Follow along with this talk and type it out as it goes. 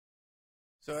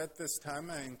So at this time,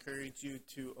 I encourage you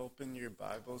to open your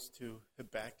Bibles to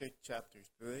Habakkuk chapter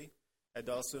 3. I'd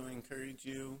also encourage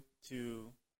you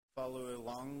to follow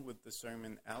along with the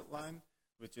sermon outline,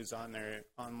 which is on our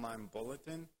online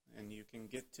bulletin, and you can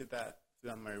get to that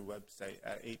from our website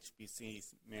at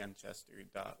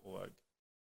hbcmanchester.org.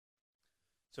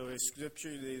 So our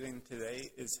scripture reading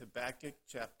today is Habakkuk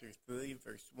chapter 3,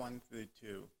 verse 1 through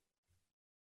 2.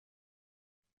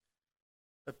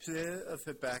 A prayer of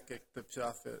Habakkuk the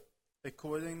prophet,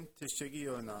 according to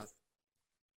Shadrach.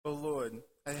 O Lord,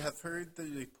 I have heard the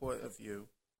report of you.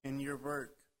 In your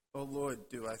work, O Lord,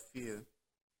 do I fear.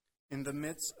 In the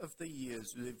midst of the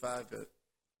years, revive it.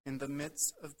 In the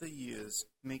midst of the years,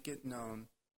 make it known.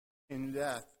 In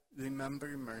wrath,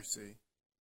 remember mercy.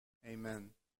 Amen.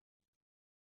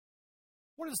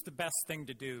 What is the best thing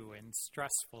to do in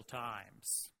stressful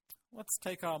times? Let's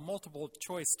take a multiple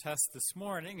choice test this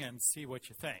morning and see what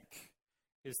you think.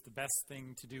 Is the best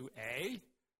thing to do A,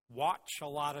 watch a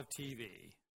lot of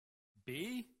TV?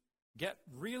 B, get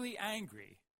really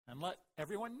angry and let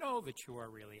everyone know that you are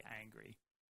really angry?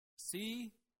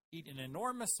 C, eat an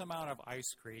enormous amount of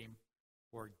ice cream?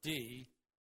 Or D,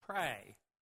 pray?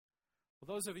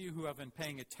 Well, those of you who have been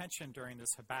paying attention during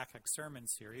this Habakkuk sermon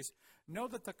series know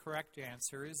that the correct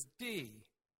answer is D,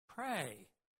 pray.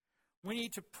 We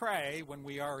need to pray when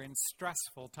we are in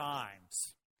stressful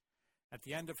times. At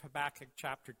the end of Habakkuk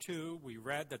chapter 2, we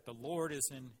read that the Lord is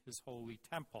in his holy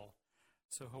temple.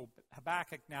 So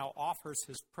Habakkuk now offers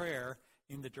his prayer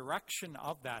in the direction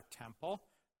of that temple,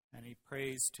 and he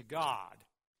prays to God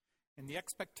in the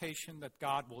expectation that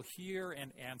God will hear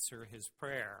and answer his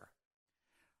prayer.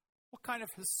 What kind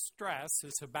of stress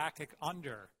is Habakkuk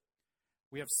under?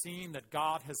 We have seen that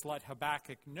God has let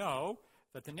Habakkuk know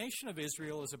that the nation of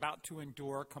Israel is about to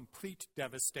endure complete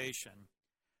devastation.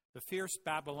 The fierce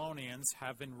Babylonians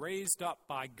have been raised up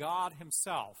by God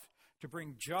himself to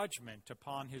bring judgment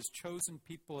upon his chosen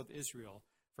people of Israel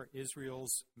for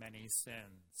Israel's many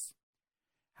sins.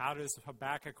 How does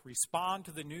Habakkuk respond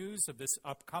to the news of this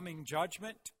upcoming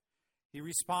judgment? He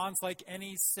responds like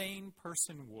any sane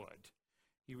person would.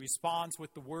 He responds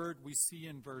with the word we see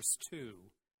in verse 2,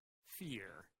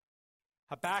 fear.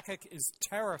 Habakkuk is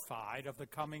terrified of the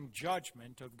coming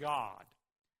judgment of God.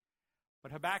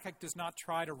 But Habakkuk does not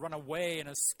try to run away and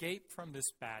escape from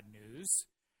this bad news.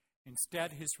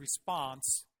 Instead, his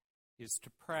response is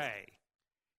to pray.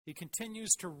 He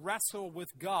continues to wrestle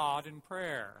with God in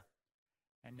prayer.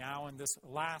 And now in this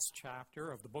last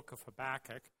chapter of the book of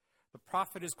Habakkuk, the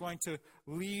prophet is going to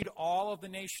lead all of the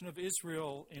nation of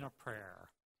Israel in a prayer.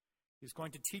 He's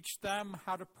going to teach them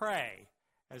how to pray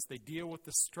as they deal with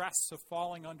the stress of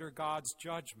falling under God's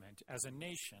judgment as a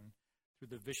nation through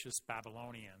the vicious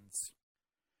Babylonians.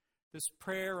 This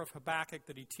prayer of Habakkuk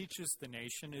that he teaches the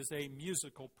nation is a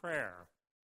musical prayer.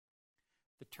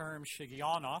 The term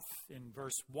Shadrach in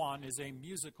verse 1 is a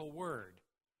musical word.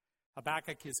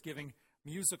 Habakkuk is giving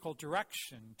musical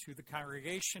direction to the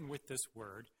congregation with this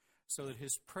word so that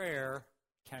his prayer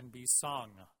can be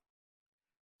sung.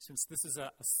 Since this is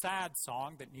a sad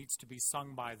song that needs to be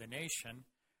sung by the nation,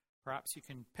 perhaps you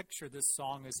can picture this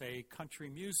song as a country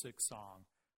music song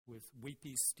with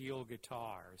weepy steel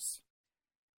guitars.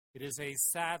 It is a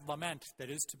sad lament that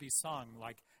is to be sung,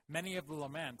 like many of the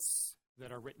laments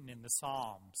that are written in the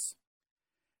Psalms.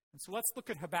 And so let's look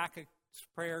at Habakkuk's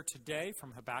prayer today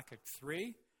from Habakkuk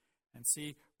 3 and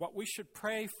see what we should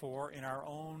pray for in our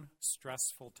own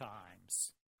stressful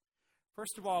times.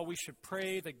 First of all, we should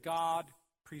pray that God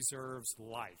preserves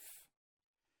life.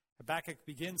 Habakkuk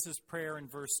begins his prayer in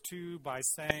verse 2 by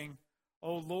saying,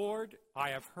 O Lord, I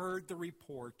have heard the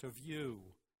report of you.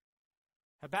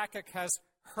 Habakkuk has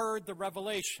heard the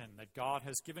revelation that God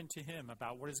has given to him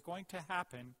about what is going to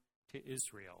happen to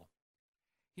Israel.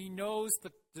 He knows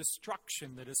the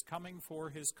destruction that is coming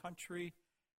for his country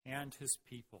and his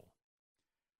people.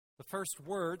 The first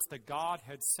words that God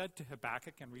had said to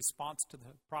Habakkuk in response to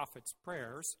the prophet's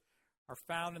prayers are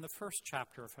found in the first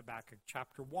chapter of Habakkuk,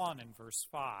 chapter 1 and verse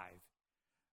 5,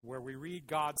 where we read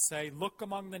God say, Look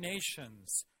among the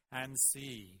nations and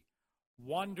see,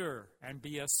 wonder and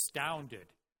be astounded,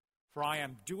 for I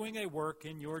am doing a work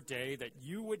in your day that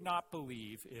you would not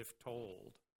believe if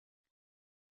told.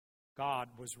 God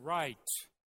was right.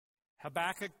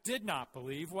 Habakkuk did not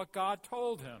believe what God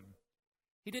told him.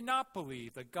 He did not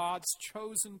believe that God's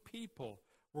chosen people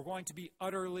were going to be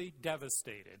utterly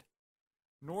devastated.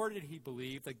 Nor did he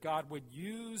believe that God would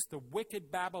use the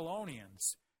wicked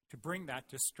Babylonians to bring that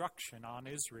destruction on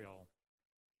Israel.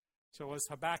 So as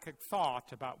Habakkuk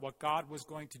thought about what God was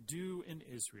going to do in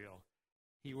Israel,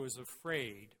 he was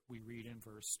afraid, we read in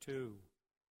verse 2.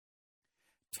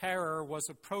 Terror was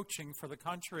approaching for the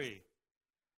country.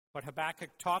 But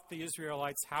Habakkuk taught the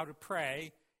Israelites how to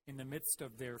pray in the midst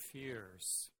of their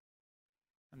fears.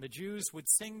 And the Jews would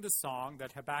sing the song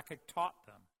that Habakkuk taught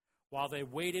them while they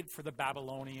waited for the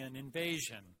Babylonian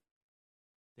invasion.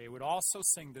 They would also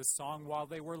sing this song while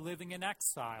they were living in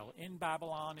exile in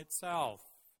Babylon itself.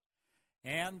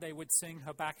 And they would sing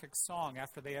Habakkuk's song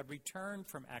after they had returned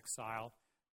from exile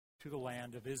to the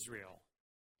land of Israel.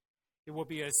 It will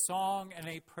be a song and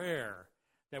a prayer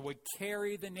that would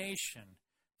carry the nation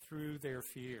through their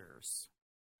fears.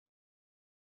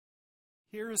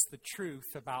 Here is the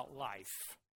truth about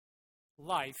life.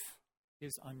 Life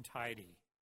is untidy.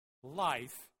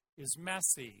 Life is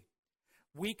messy.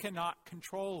 We cannot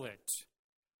control it.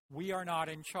 We are not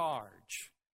in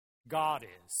charge. God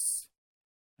is.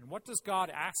 And what does God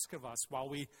ask of us while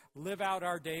we live out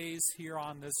our days here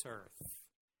on this earth?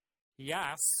 He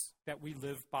asks that we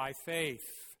live by faith.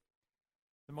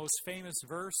 The most famous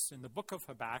verse in the book of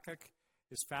Habakkuk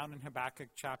is found in Habakkuk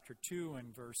chapter 2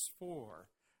 and verse 4,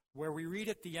 where we read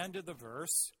at the end of the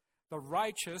verse, "The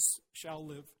righteous shall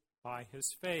live by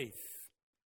his faith."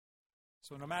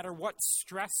 So no matter what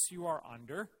stress you are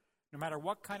under, no matter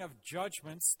what kind of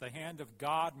judgments the hand of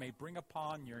God may bring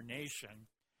upon your nation,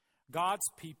 God's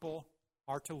people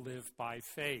are to live by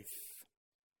faith.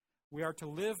 We are to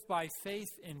live by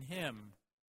faith in Him,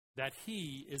 that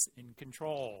He is in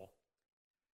control.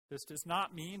 This does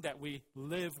not mean that we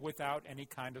live without any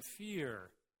kind of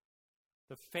fear.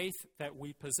 The faith that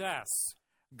we possess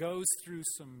goes through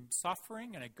some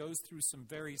suffering and it goes through some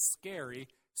very scary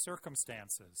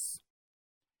circumstances.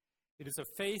 It is a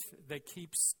faith that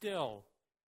keeps still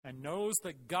and knows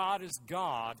that God is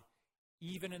God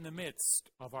even in the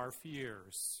midst of our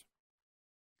fears.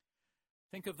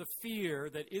 Think of the fear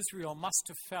that Israel must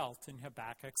have felt in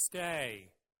Habakkuk's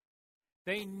day.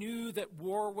 They knew that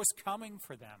war was coming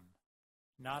for them.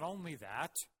 Not only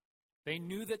that, they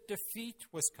knew that defeat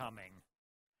was coming.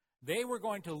 They were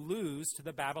going to lose to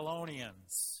the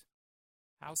Babylonians.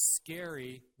 How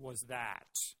scary was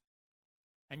that?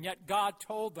 And yet God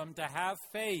told them to have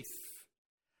faith.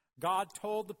 God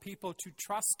told the people to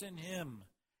trust in Him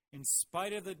in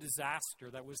spite of the disaster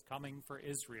that was coming for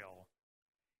Israel.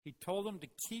 He told them to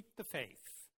keep the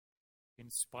faith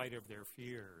in spite of their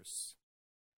fears.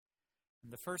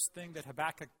 And the first thing that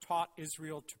Habakkuk taught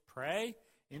Israel to pray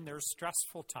in their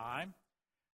stressful time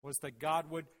was that God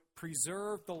would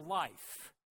preserve the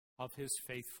life of His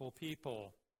faithful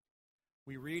people.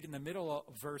 We read in the middle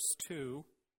of verse 2,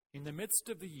 "In the midst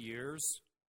of the years,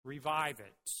 revive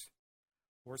it."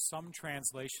 Or some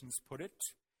translations put it,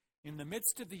 "In the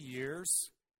midst of the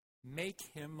years, make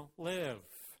him live."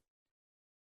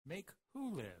 Make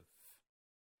who live?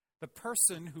 The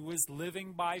person who is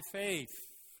living by faith.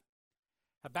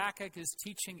 Habakkuk is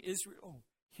teaching Israel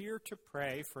here to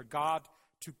pray for God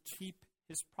to keep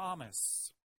His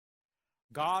promise.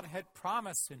 God had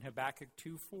promised in Habakkuk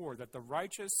 2:4 that the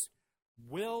righteous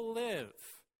will live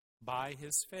by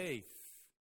his faith.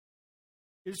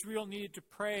 Israel needed to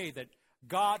pray that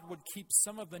God would keep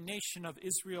some of the nation of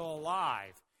Israel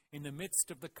alive in the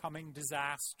midst of the coming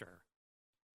disaster.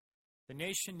 The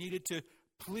nation needed to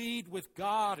plead with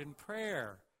God in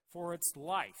prayer for its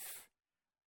life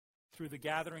through the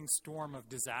gathering storm of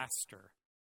disaster.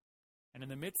 And in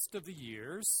the midst of the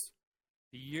years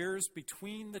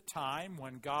between the time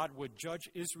when God would judge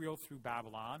Israel through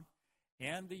Babylon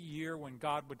and the year when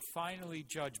God would finally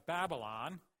judge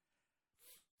Babylon,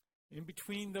 in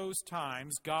between those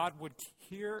times, God would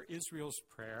hear Israel's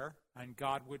prayer and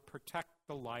God would protect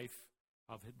the life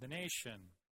of the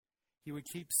nation. He would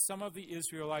keep some of the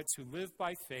Israelites who live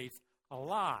by faith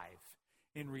alive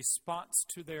in response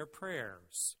to their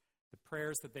prayers, the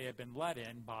prayers that they had been led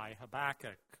in by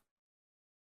Habakkuk.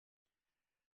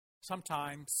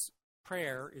 Sometimes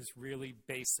prayer is really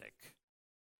basic.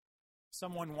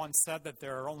 Someone once said that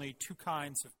there are only two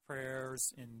kinds of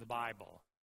prayers in the Bible: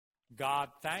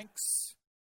 God thanks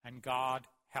and God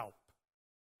help.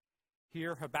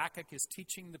 Here Habakkuk is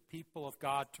teaching the people of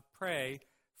God to pray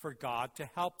for God to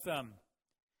help them.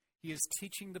 He is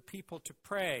teaching the people to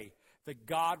pray that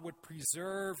God would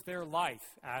preserve their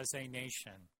life as a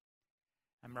nation.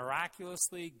 And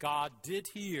miraculously, God did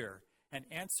hear and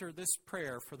answer this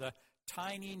prayer for the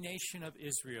tiny nation of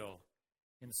Israel,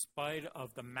 in spite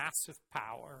of the massive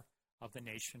power of the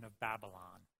nation of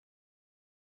Babylon.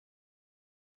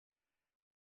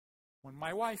 When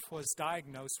my wife was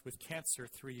diagnosed with cancer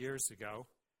 3 years ago,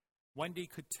 Wendy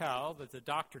could tell that the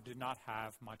doctor did not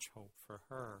have much hope for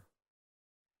her.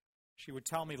 She would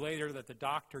tell me later that the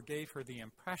doctor gave her the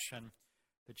impression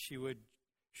that she would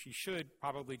She should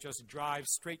probably just drive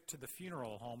straight to the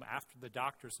funeral home after the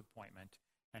doctor's appointment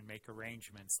and make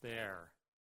arrangements there.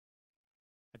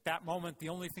 At that moment, the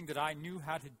only thing that I knew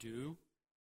how to do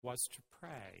was to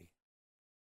pray.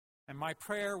 And my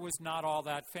prayer was not all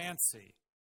that fancy.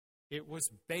 It was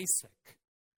basic.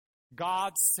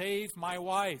 God, save my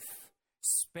wife.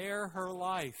 Spare her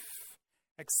life.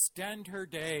 Extend her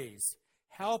days.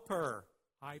 Help her,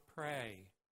 I pray.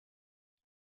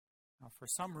 Now, for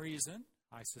some reason,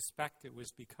 I suspect it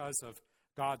was because of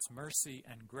God's mercy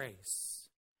and grace,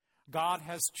 God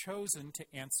has chosen to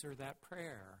answer that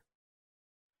prayer.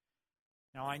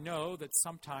 Now, I know that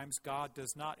sometimes God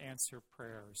does not answer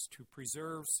prayers to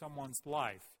preserve someone's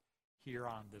life here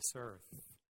on this earth.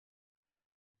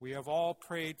 We have all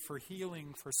prayed for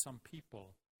healing for some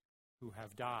people who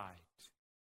have died.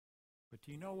 But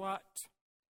do you know what?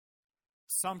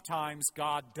 Sometimes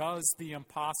God does the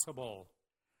impossible.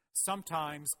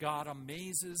 Sometimes God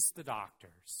amazes the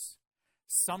doctors.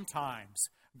 Sometimes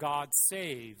God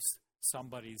saves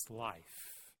somebody's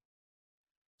life.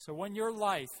 So when your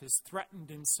life is threatened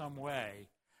in some way,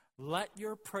 let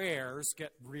your prayers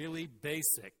get really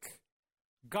basic.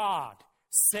 God,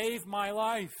 save my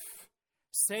life.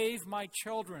 Save my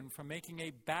children from making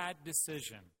a bad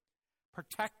decision.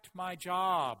 Protect my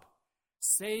job.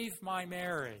 Save my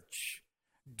marriage.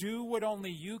 Do what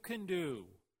only you can do.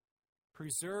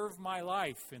 Preserve my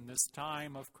life in this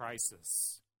time of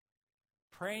crisis.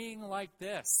 Praying like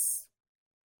this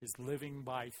is living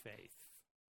by faith.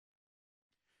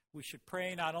 We should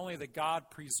pray not only that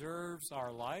God preserves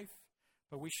our life,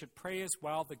 but we should pray as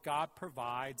well that God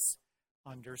provides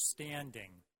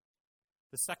understanding.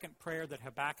 The second prayer that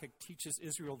Habakkuk teaches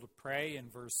Israel to pray in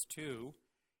verse 2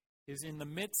 is, in the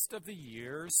midst of the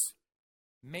years,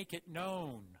 make it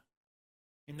known.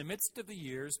 In the midst of the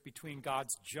years between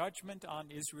God's judgment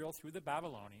on Israel through the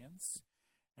Babylonians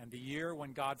and the year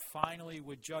when God finally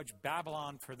would judge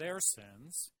Babylon for their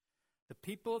sins, the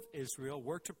people of Israel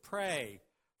were to pray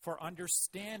for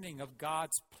understanding of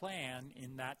God's plan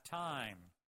in that time.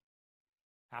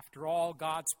 After all,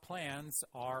 God's plans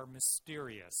are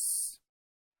mysterious.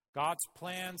 God's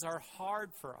plans are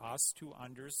hard for us to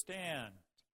understand.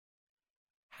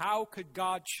 How could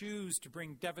God choose to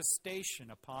bring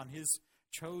devastation upon his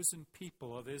chosen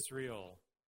people of Israel?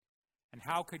 And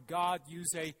how could God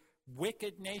use a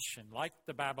wicked nation like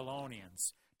the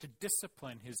Babylonians to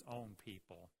discipline his own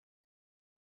people?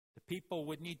 The people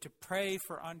would need to pray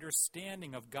for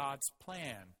understanding of God's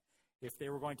plan if they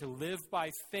were going to live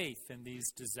by faith in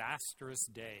these disastrous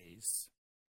days.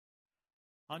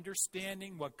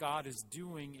 Understanding what God is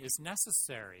doing is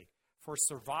necessary for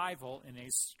survival in a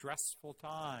stressful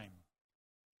time.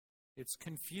 It's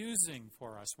confusing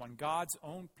for us when God's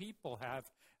own people have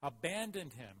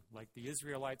abandoned him, like the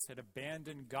Israelites had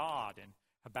abandoned God in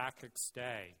Habakkuk's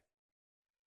day.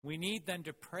 We need then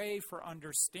to pray for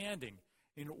understanding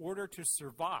in order to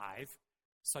survive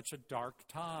such a dark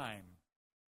time.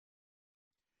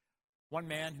 One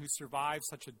man who survived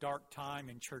such a dark time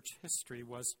in church history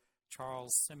was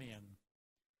Charles Simeon.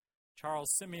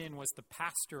 Charles Simeon was the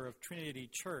pastor of Trinity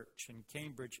Church in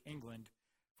Cambridge, England,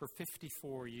 for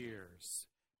 54 years,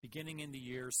 beginning in the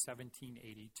year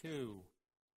 1782.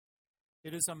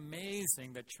 It is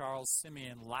amazing that Charles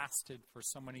Simeon lasted for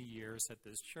so many years at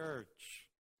this church.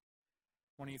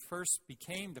 When he first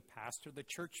became the pastor, the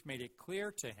church made it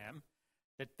clear to him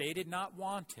that they did not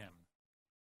want him.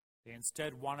 They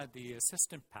instead wanted the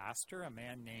assistant pastor, a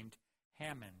man named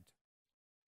Hammond.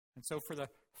 And so for the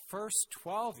first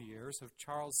 12 years of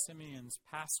Charles Simeon's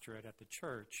pastorate at the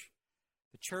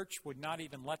church would not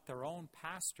even let their own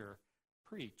pastor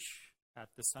preach at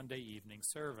the Sunday evening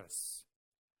service.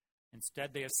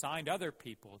 Instead, they assigned other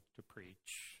people to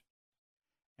preach.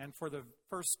 And for the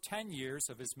first 10 years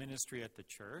of his ministry at the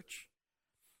church,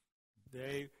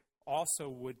 they also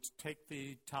would take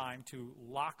the time to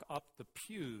lock up the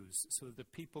pews so that the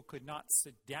people could not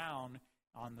sit down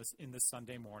in the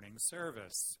Sunday morning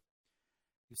service.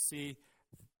 You see,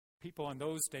 people in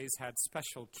those days had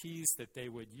special keys that they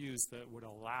would use that would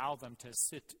allow them to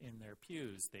sit in their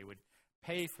pews. They would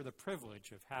pay for the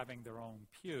privilege of having their own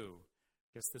pew.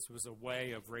 I guess this was a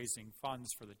way of raising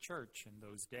funds for the church in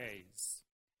those days.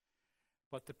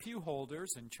 But the pew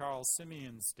holders in Charles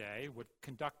Simeon's day would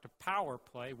conduct a power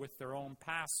play with their own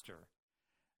pastor.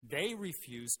 They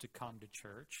refused to come to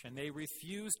church, and they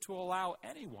refused to allow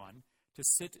anyone to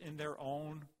sit in their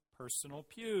own personal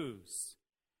pews.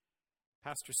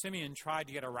 Pastor Simeon tried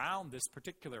to get around this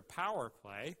particular power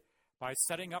play by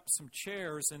setting up some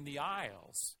chairs in the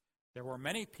aisles. There were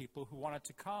many people who wanted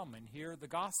to come and hear the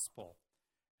gospel,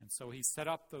 and so he set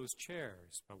up those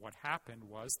chairs. But what happened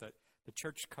was that the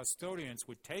church custodians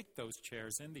would take those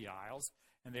chairs in the aisles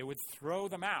and they would throw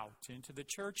them out into the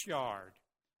churchyard.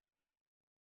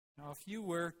 Now, if you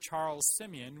were Charles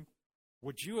Simeon,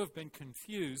 would you have been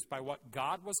confused by what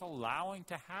God was allowing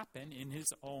to happen in his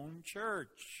own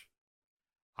church?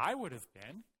 I would have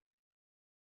been.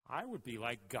 I would be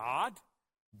like, God,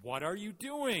 what are you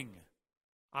doing?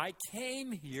 I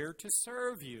came here to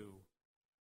serve you.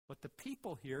 But the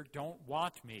people here don't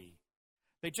want me.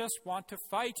 They just want to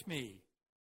fight me.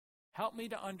 Help me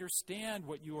to understand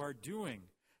what you are doing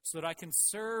so that I can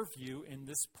serve you in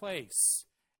this place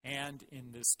and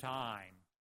in this time.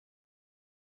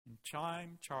 In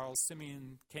time, Charles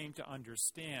Simeon came to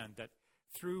understand that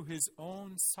through his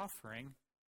own suffering,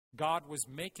 God was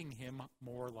making him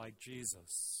more like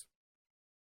Jesus.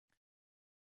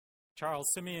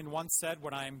 Charles Simeon once said,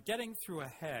 "When I am getting through a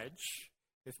hedge,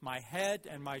 if my head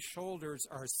and my shoulders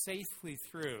are safely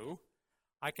through,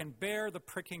 I can bear the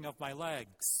pricking of my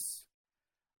legs.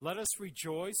 Let us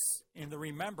rejoice in the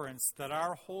remembrance that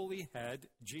our holy head,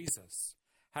 Jesus,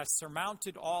 has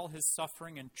surmounted all his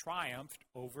suffering and triumphed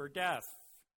over death.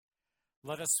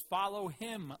 Let us follow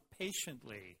him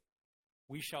patiently.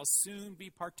 We shall soon be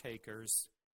partakers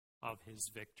of his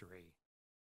victory."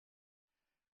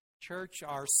 Church,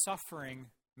 our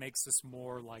suffering makes us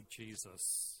more like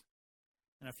Jesus.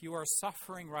 And if you are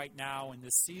suffering right now in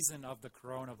this season of the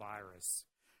coronavirus,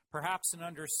 perhaps an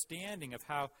understanding of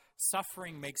how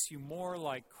suffering makes you more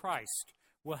like Christ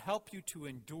will help you to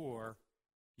endure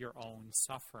your own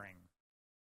suffering.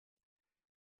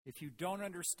 If you don't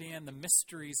understand the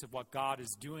mysteries of what God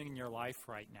is doing in your life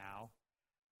right now,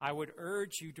 I would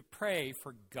urge you to pray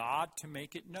for God to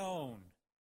make it known.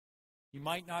 You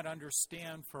might not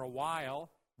understand for a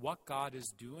while what God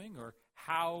is doing or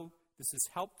how this is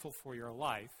helpful for your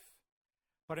life,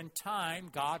 but in time,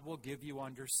 God will give you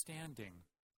understanding.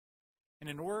 And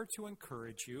in order to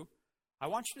encourage you, I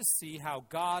want you to see how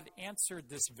God answered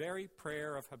this very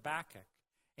prayer of Habakkuk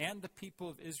and the people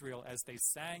of Israel as they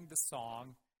sang the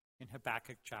song in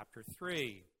Habakkuk chapter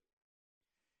 3.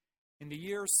 In the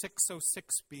year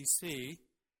 606 BC,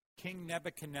 King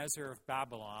Nebuchadnezzar of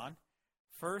Babylon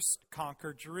first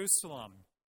conquered Jerusalem.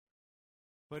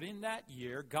 But in that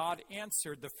year, God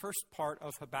answered the first part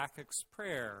of Habakkuk's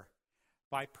prayer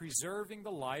by preserving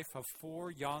the life of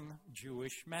 4 young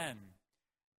Jewish men,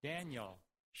 Daniel,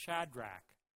 Shadrach,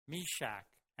 Meshach,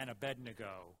 and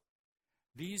Abednego.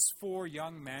 These 4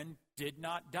 young men did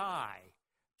not die,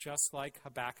 just like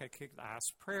Habakkuk had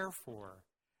asked prayer for.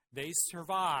 They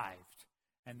survived,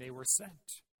 and they were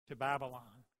sent to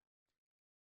Babylon.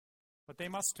 But they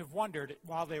must have wondered,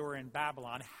 while they were in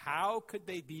Babylon, how could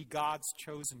they be God's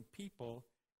chosen people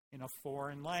in a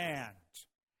foreign land?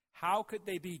 How could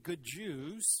they be good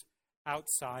Jews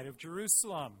outside of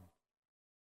Jerusalem?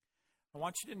 I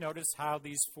want you to notice how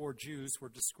these 4 Jews were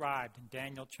described in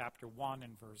Daniel chapter 1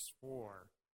 and verse 4.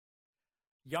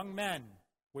 Young men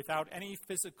without any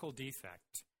physical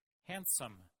defect,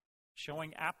 handsome,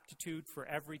 showing aptitude for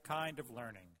every kind of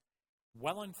learning,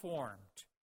 well-informed,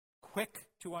 quick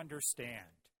to understand,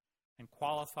 and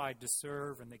qualified to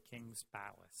serve in the king's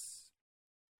palace.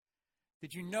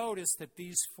 Did you notice that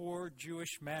these 4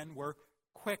 Jewish men were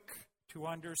quick to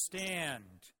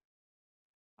understand?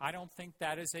 I don't think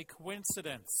that is a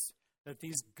coincidence that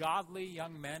these godly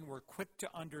young men were quick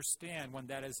to understand, when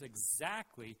that is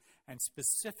exactly and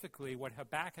specifically what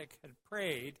Habakkuk had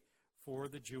prayed for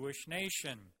the Jewish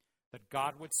nation, that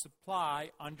God would supply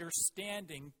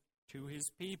understanding to his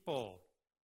people.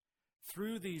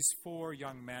 Through these 4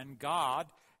 young men, God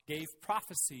gave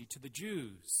prophecy to the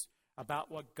Jews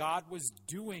about what God was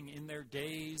doing in their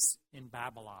days in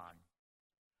Babylon.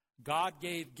 God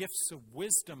gave gifts of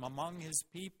wisdom among his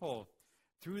people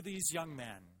through these young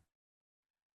men.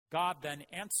 God then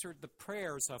answered the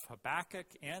prayers of Habakkuk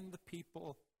and the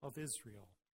people of Israel.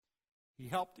 He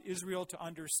helped Israel to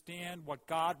understand what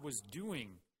God was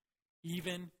doing,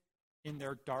 even in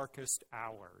their darkest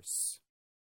hours.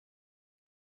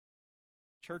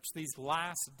 Church, these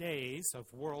last days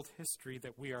of world history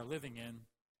that we are living in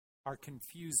are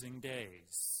confusing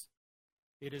days.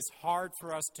 It is hard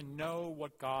for us to know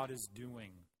what God is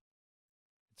doing.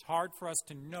 It's hard for us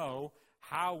to know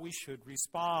how we should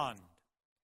respond.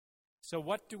 So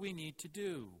what do we need to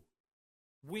do?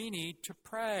 We need to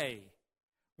pray.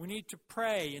 We need to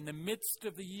pray in the midst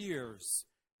of the years.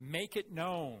 Make it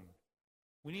known.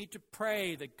 We need to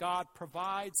pray that God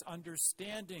provides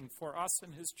understanding for us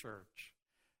and his church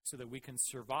so that we can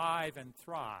survive and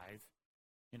thrive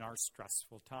in our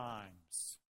stressful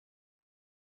times.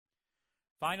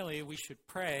 Finally, we should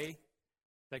pray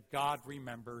that God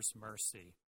remembers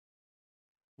mercy.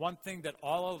 One thing that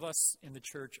all of us in the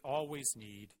church always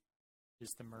need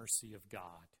is the mercy of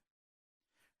God.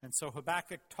 And so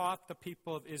Habakkuk taught the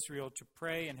people of Israel to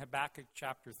pray in Habakkuk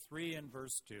chapter 3 and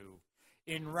verse 2.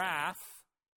 In wrath,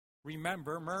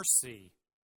 remember mercy.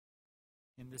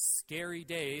 In the scary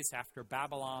days after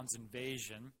Babylon's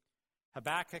invasion,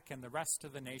 Habakkuk and the rest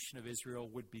of the nation of Israel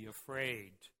would be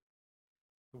afraid.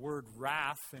 The word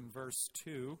wrath in verse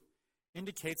 2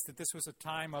 indicates that this was a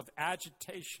time of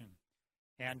agitation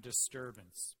and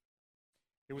disturbance.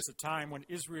 It was a time when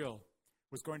Israel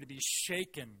was going to be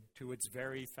shaken to its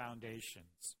very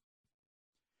foundations.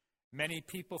 Many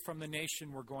people from the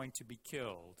nation were going to be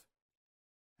killed,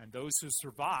 and those who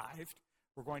survived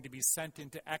were going to be sent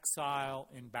into exile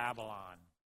in Babylon.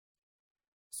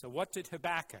 So what did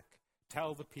Habakkuk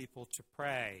tell the people to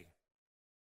pray?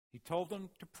 He told them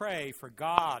to pray for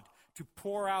God to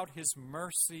pour out his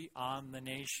mercy on the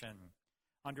nation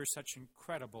under such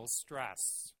incredible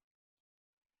stress.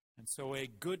 And so a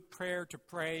good prayer to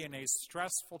pray in a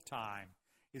stressful time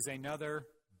is another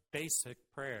basic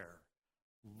prayer.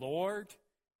 Lord,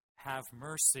 have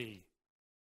mercy.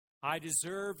 I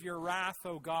deserve your wrath,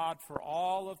 O God, for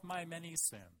all of my many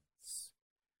sins.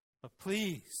 But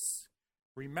please,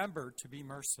 remember to be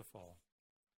merciful.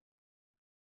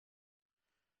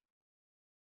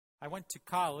 I went to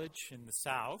college in the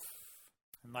South,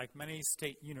 and like many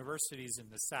state universities in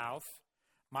the South,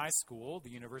 my school,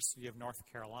 the University of North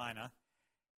Carolina,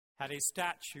 had a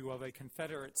statue of a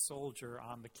Confederate soldier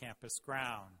on the campus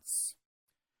grounds.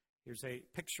 Here's a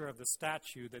picture of the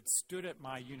statue that stood at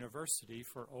my university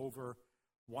for over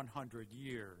 100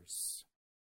 years.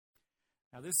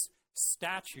 Now, this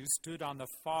statue stood on the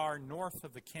far north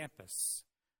of the campus,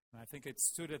 and I think it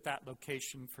stood at that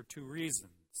location for two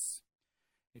reasons.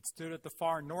 It stood at the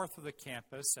far north of the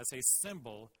campus as a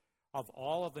symbol of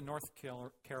all of the North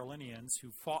Carolinians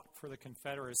who fought for the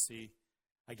Confederacy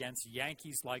against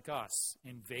Yankees like us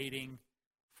invading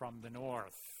from the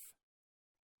north.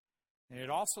 And it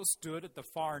also stood at the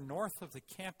far north of the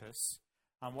campus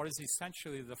on what is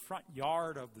essentially the front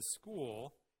yard of the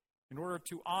school in order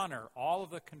to honor all of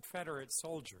the Confederate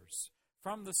soldiers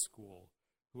from the school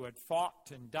who had fought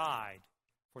and died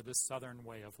for the Southern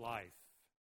way of life.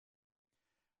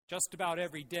 Just about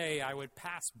every day I would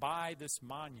pass by this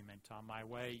monument on my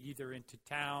way either into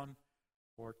town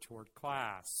or toward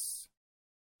class.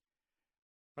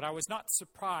 But I was not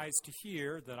surprised to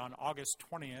hear that on August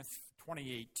 20th,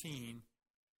 2018,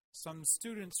 some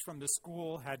students from the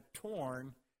school had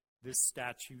torn this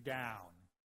statue down.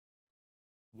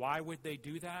 Why would they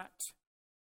do that?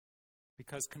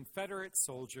 Because Confederate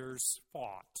soldiers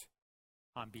fought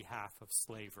on behalf of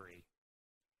slavery.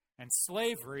 And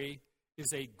slavery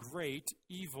is a great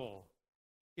evil.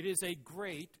 It is a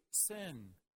great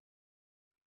sin.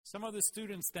 Some of the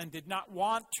students then did not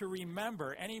want to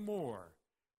remember anymore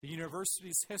the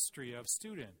university's history of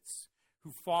students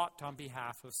who fought on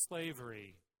behalf of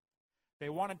slavery. They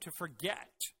wanted to forget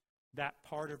that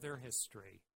part of their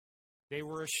history. They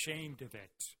were ashamed of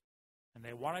it, and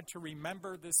they wanted to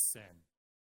remember this sin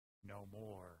no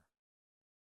more.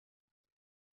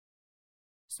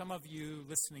 Some of you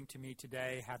listening to me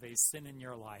today have a sin in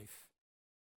your life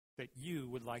that you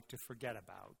would like to forget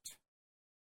about.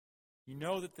 You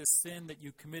know that the sin that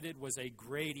you committed was a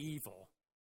great evil,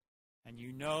 and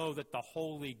you know that the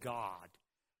holy God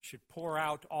should pour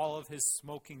out all of his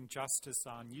smoking justice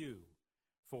on you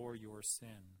for your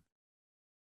sin.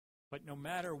 But no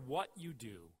matter what you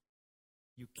do,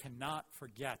 you cannot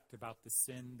forget about the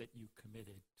sin that you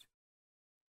committed.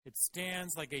 It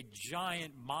stands like a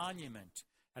giant monument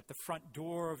at the front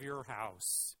door of your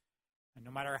house. And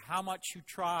no matter how much you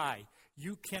try,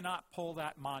 you cannot pull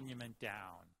that monument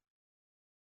down.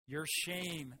 Your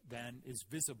shame, then, is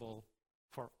visible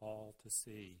for all to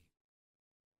see.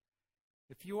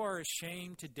 If you are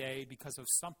ashamed today because of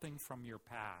something from your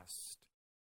past,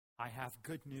 I have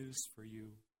good news for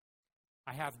you.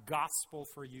 I have gospel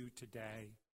for you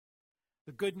today.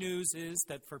 The good news is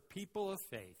that for people of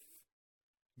faith,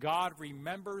 God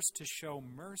remembers to show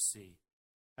mercy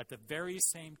at the very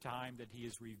same time that he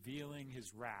is revealing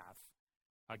his wrath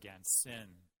against sin.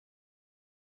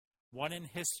 When in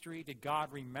history did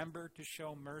God remember to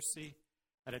show mercy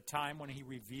at a time when he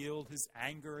revealed his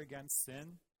anger against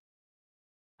sin?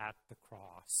 At the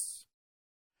cross.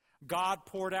 God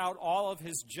poured out all of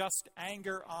his just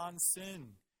anger on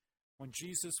sin when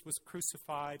Jesus was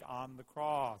crucified on the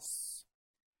cross.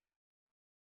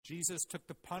 Jesus took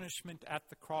the punishment at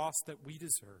the cross that we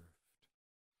deserved.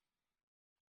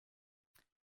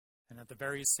 And at the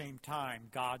very same time,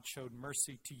 God showed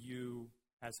mercy to you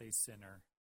as a sinner.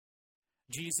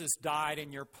 Jesus died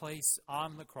in your place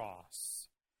on the cross.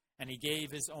 and he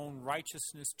gave his own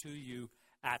righteousness to you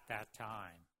at that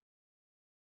time.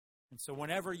 And so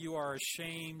whenever you are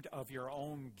ashamed of your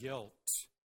own guilt,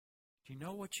 do you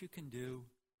know what you can do?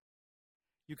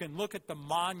 You can look at the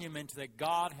monument that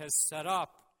God has set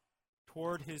up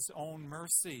toward his own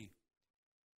mercy.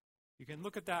 You can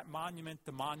look at that monument,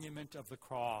 the monument of the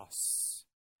cross.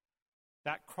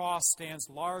 That cross stands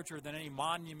larger than any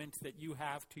monument that you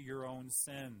have to your own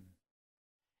sin.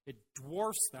 It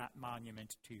dwarfs that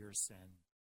monument to your sin.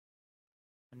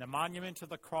 And the monument of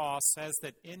the cross says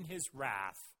that in his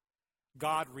wrath,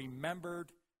 God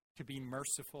remembered to be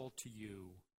merciful to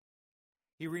you.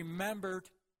 He remembered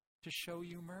to show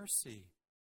you mercy.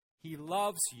 He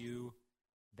loves you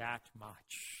that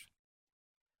much.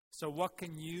 So what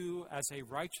can you as a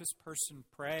righteous person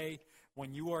pray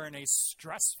when you are in a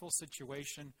stressful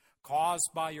situation caused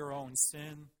by your own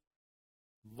sin?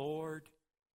 Lord,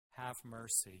 have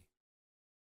mercy.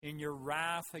 In your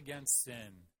wrath against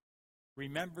sin,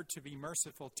 remember to be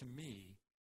merciful to me,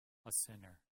 a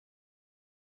sinner.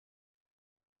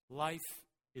 Life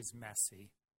is messy.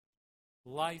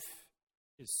 Life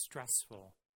is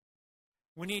stressful.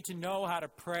 We need to know how to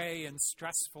pray in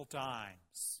stressful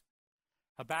times.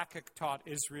 Habakkuk taught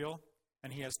Israel,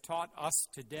 and he has taught us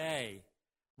today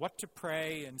what to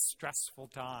pray in stressful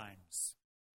times.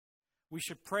 We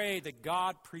should pray that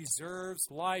God preserves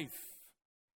life.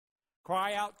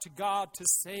 Cry out to God to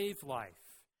save life,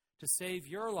 to save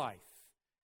your life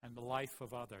and the life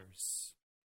of others.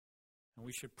 And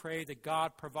we should pray that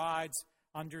God provides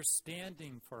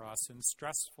understanding for us in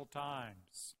stressful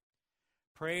times.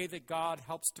 Pray that God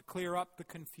helps to clear up the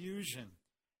confusion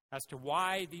as to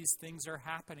why these things are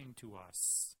happening to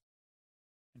us.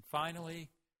 And finally,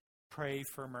 pray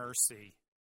for mercy.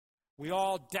 We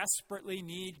all desperately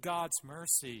need God's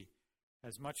mercy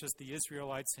as much as the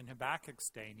Israelites in Habakkuk's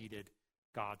day needed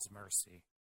God's mercy.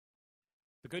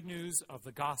 The good news of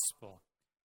the gospel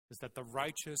is that the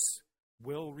righteous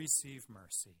will receive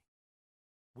mercy.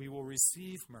 We will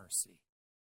receive mercy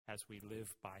as we live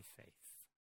by faith.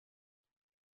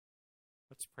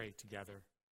 Let's pray together.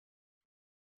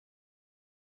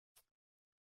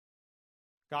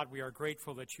 God, we are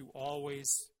grateful that you always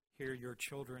hear your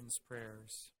children's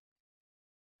prayers.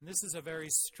 And this is a very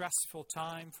stressful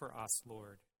time for us,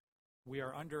 Lord. We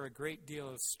are under a great deal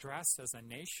of stress as a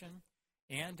nation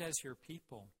and as your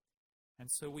people. And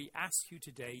so we ask you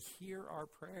today, hear our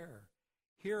prayer.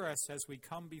 Hear us as we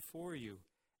come before you,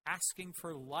 asking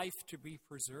for life to be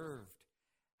preserved,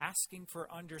 asking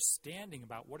for understanding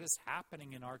about what is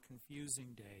happening in our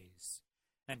confusing days,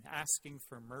 and asking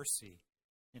for mercy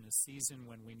in a season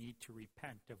when we need to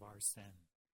repent of our sin.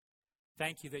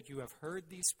 Thank you that you have heard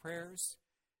these prayers.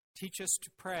 Teach us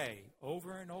to pray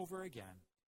over and over again,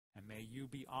 and may you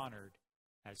be honored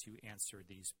as you answer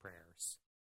these prayers.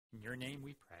 In your name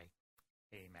we pray.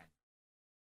 Amen.